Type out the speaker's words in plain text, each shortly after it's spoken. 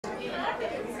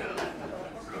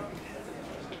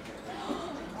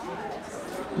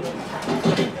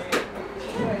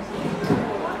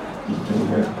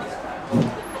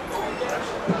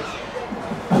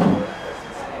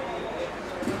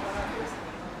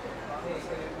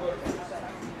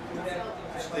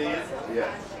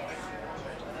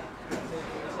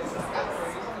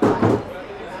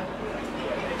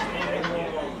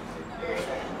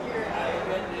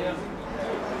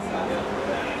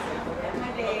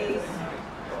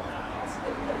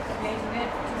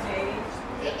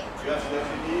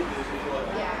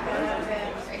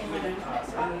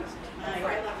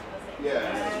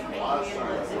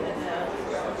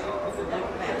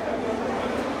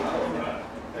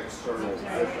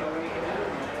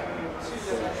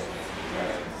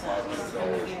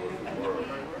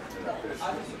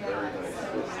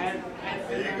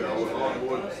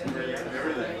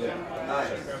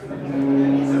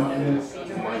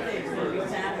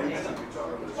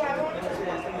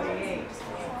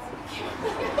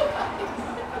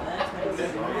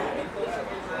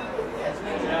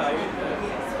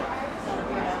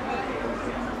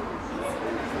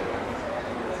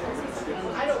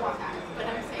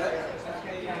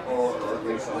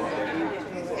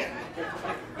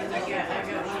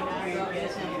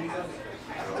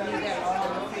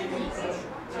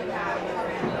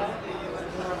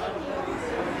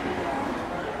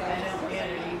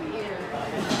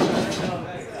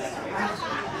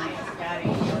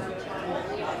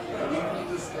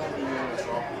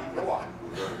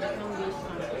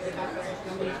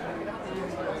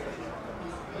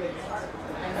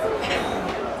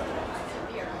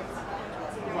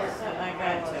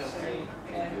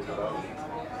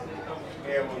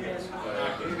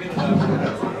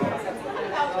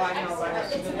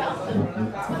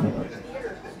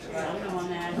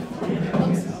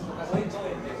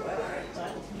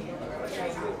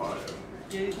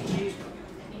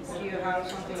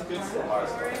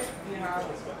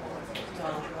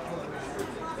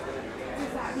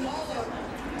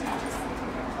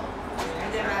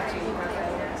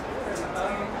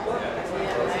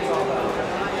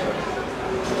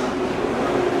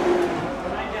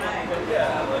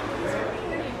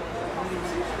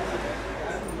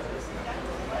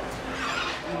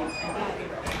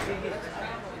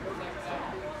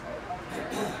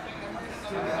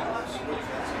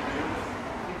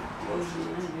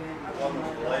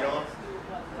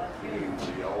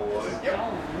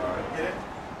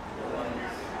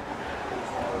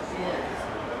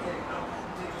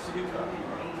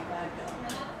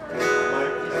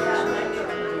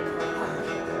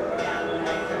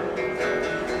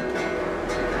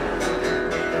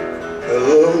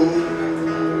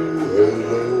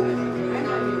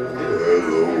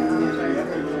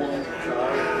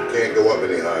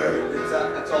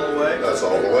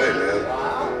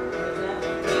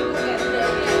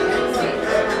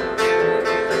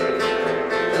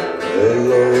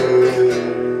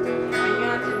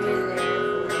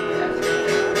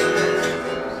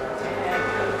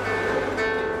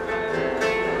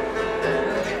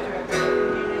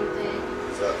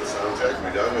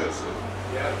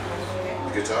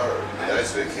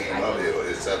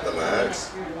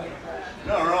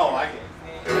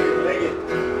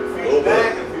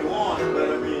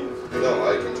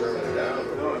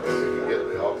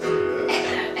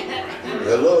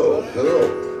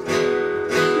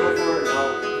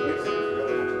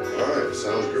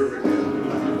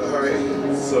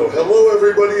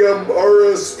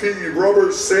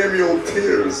Samuel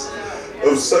Tears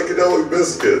of Psychedelic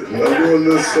Biscuit, and I'm doing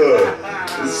this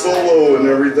solo and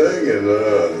everything, and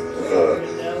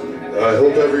I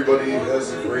hope everybody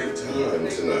has a great time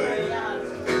tonight.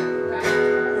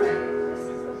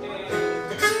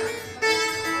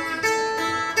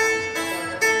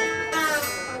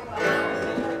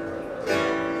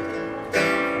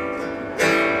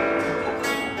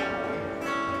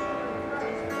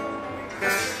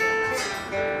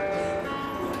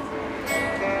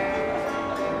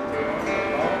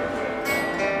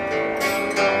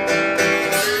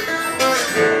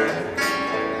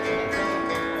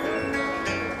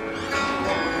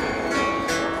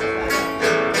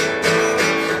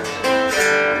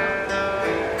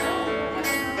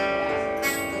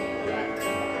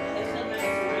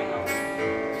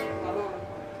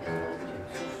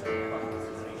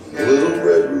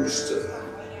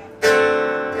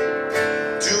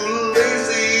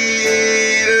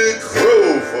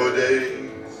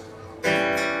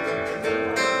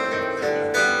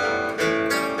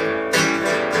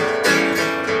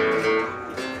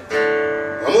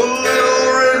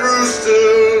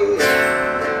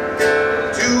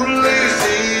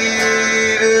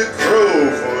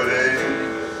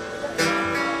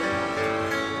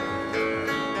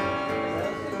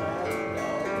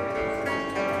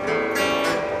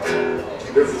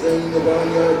 getting the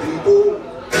barnyard people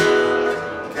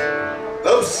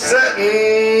upset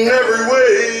in every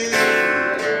way.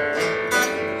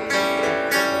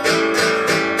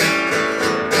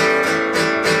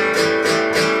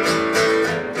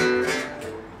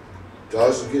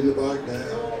 Dogs are getting barked now,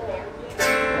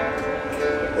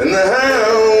 and the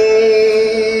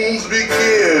hounds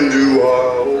begin to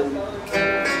howl.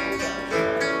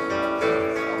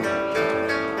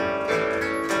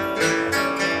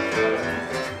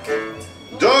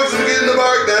 Dogs are beginning to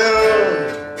bark down,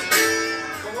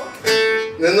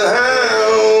 and the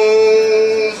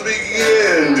hounds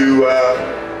begin to howl.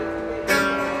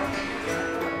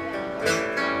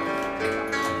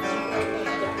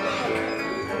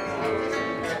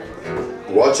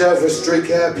 Watch out for stray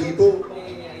cat people,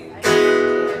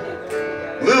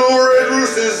 little red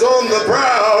roosters on the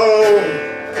prowl.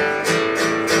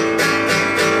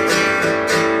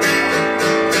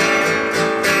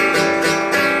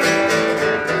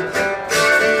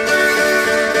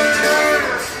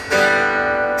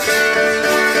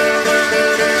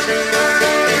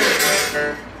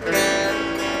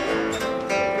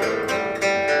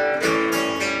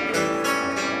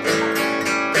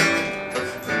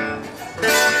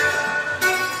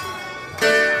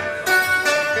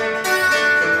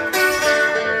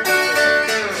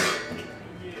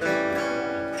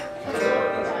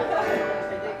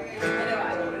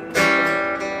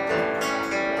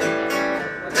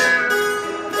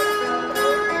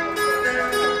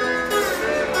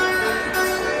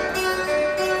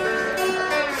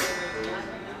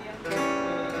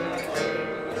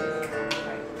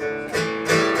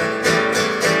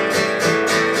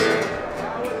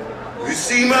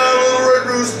 See my little red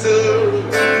rooster,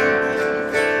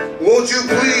 won't you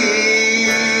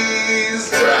please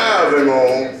drive him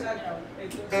home?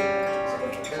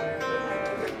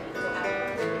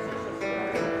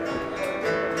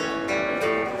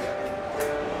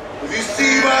 If you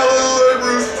see my little red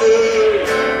rooster,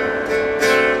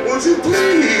 won't you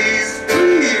please,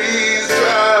 please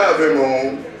drive him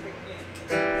home?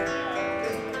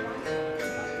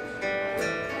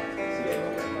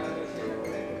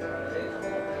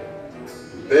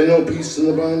 There's no peace in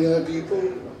the barnyard people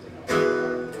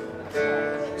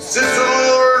since the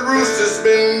little red rooster's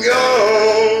been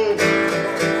gone.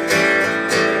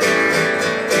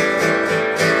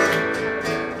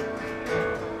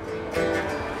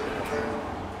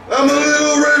 I'm a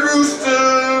little red rooster,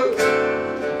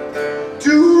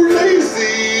 too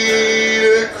lazy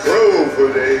to crow for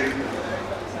days.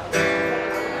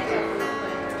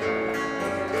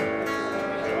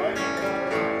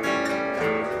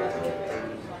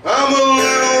 I'm a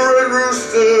little red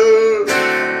rooster,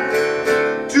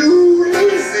 too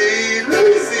lazy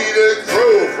to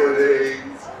crow for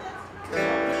days.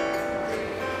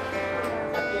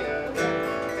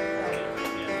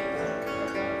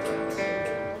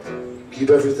 Keep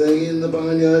everything in the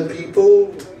barnyard,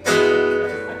 people,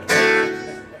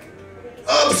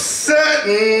 upset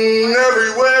in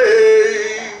every way.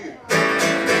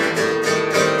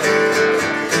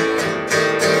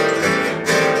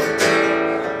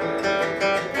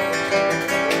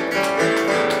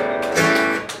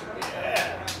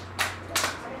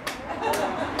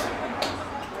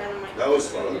 That was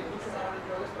fun.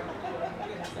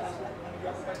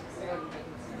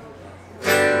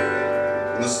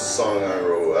 And this is a song I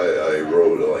wrote. I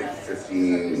wrote it like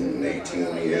 15,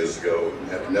 18 years ago and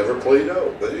have never played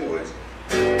out. But anyways.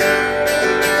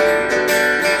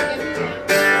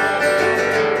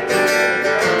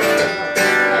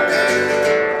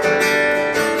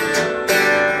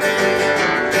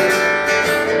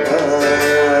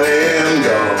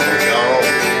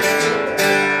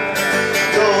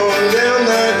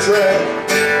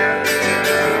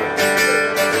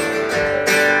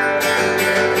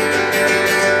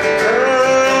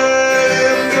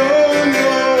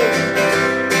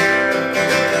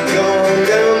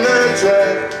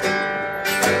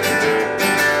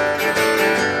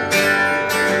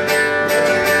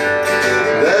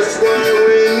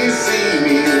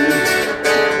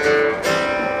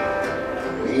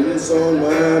 On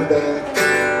my back,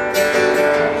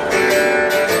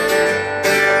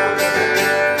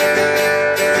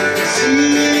 she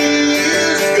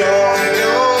is gone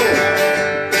down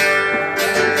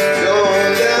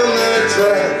that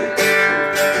track.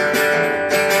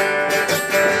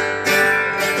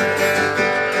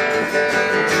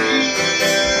 She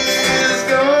is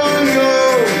gone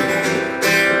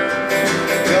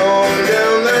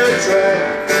down that track.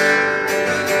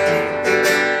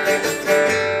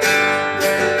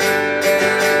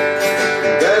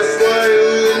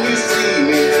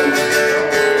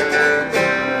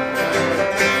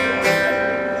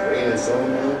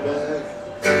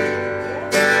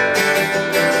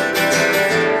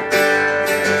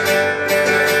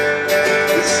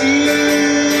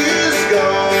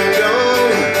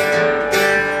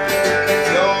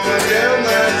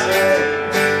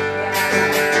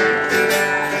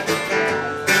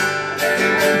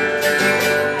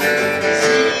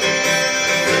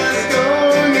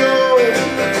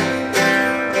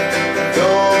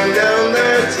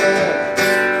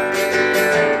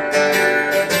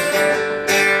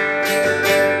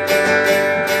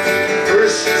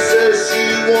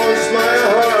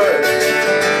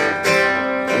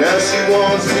 she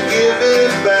wants to give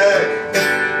it back.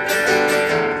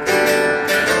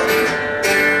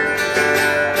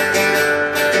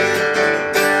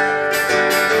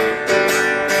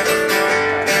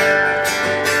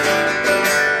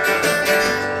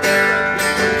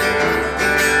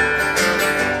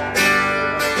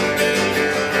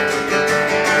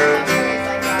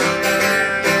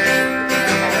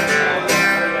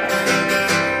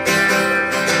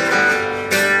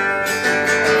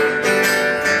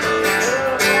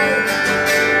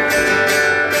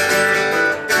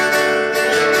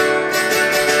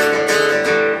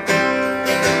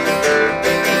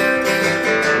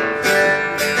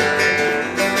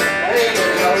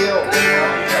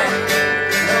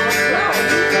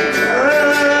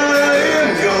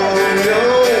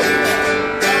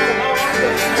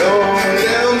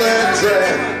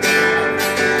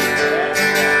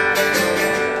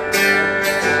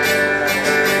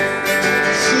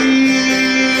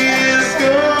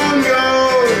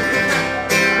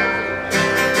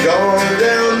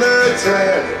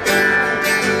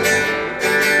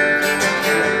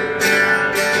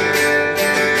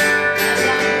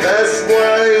 That's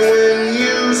why when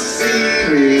you see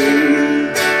me,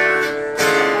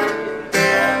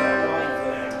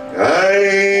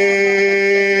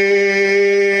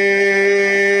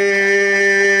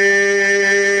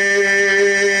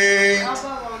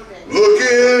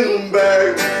 looking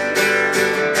back.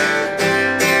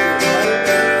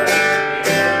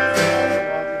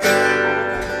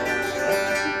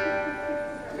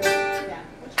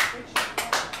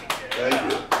 Thank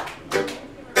you.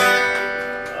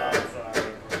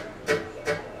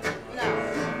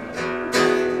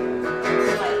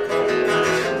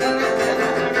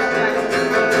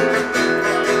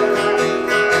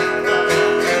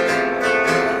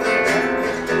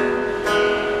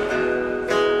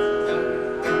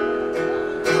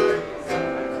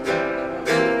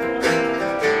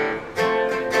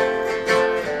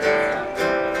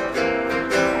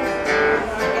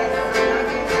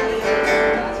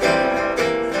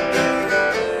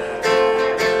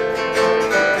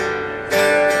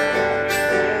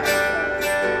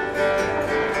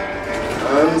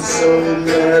 I'm so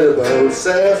mad about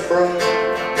Saffron.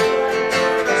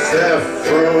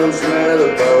 Saffron's mad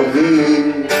about me.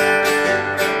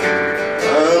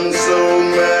 I'm so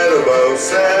mad about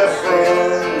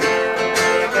Saffron.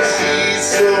 She's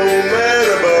so mad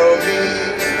about me.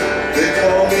 They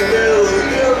call me Mellow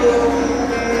Yellow.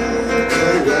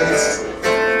 Bright lights.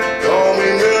 Call me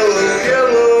Mellow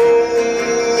Yellow.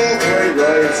 Bright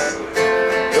lights.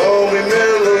 Call me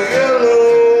Mellow Yellow.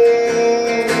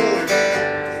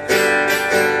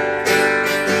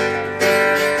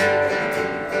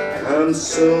 I'm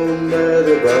so mad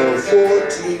about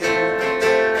 14.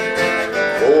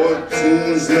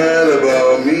 14's mad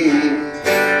about me.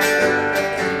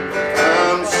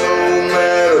 I'm so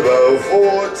mad about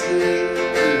 14.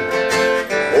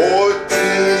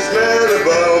 14's mad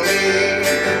about me.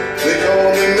 They call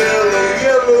me Mellow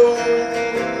Yellow.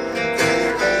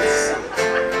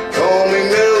 Call me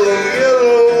Mellow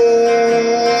Yellow.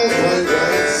 White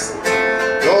rice.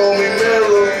 Call me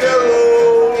Mellow Yellow.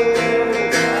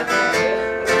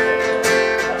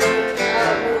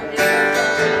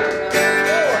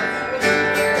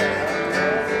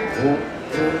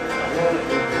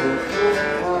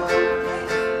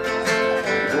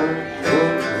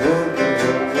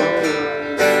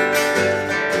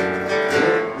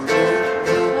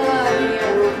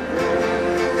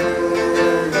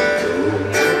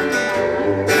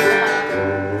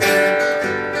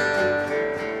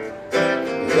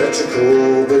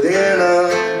 Electrical banana.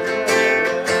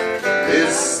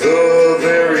 It's the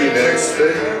very next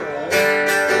day.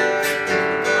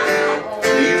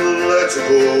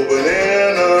 Electrical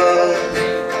banana.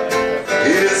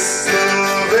 It's the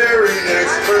very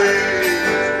next phrase.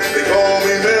 They call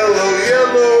me Mellow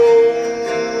Yellow.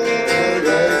 Quite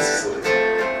nicely.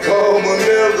 Call me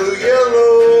Mellow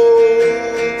Yellow.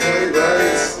 Quite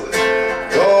nicely.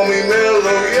 Call me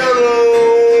Mellow Yellow.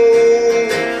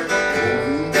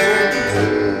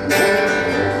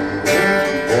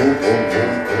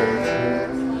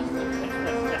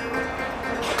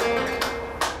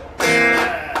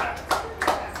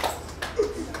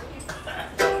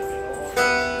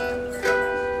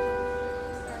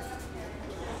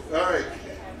 Alright,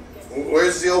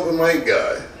 where's the open mic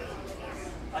guy?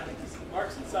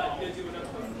 Mark's inside. You guys do whatever.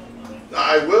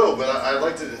 I will, but I'd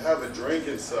like to have a drink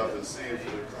and stuff and see if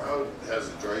the crowd has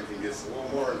a drink and gets a little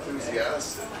more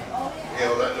enthusiastic. You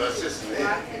know, that's just me,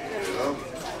 you know?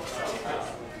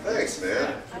 Thanks,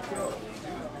 man.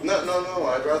 No,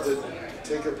 I'd rather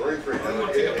take a break right now.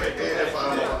 If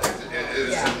I'm,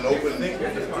 it's an open...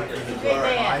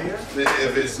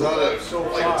 if it's not a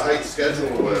like a tight schedule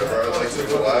or whatever, I like to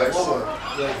relax.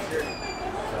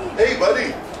 Hey,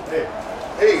 buddy.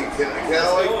 Hey, can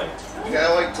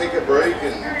I like take a break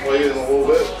and play in a little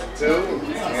bit too?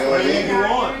 You know what I mean?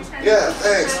 Yeah,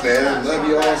 thanks, man. That'd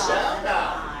be awesome.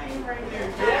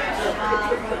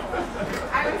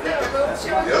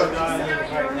 Yep.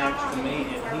 Right next to me,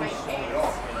 and he's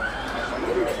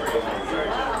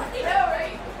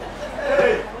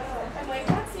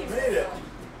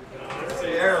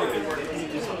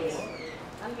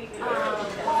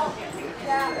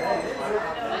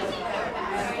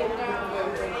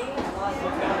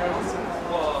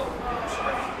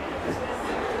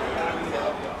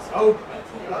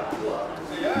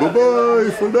Bye-bye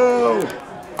for now.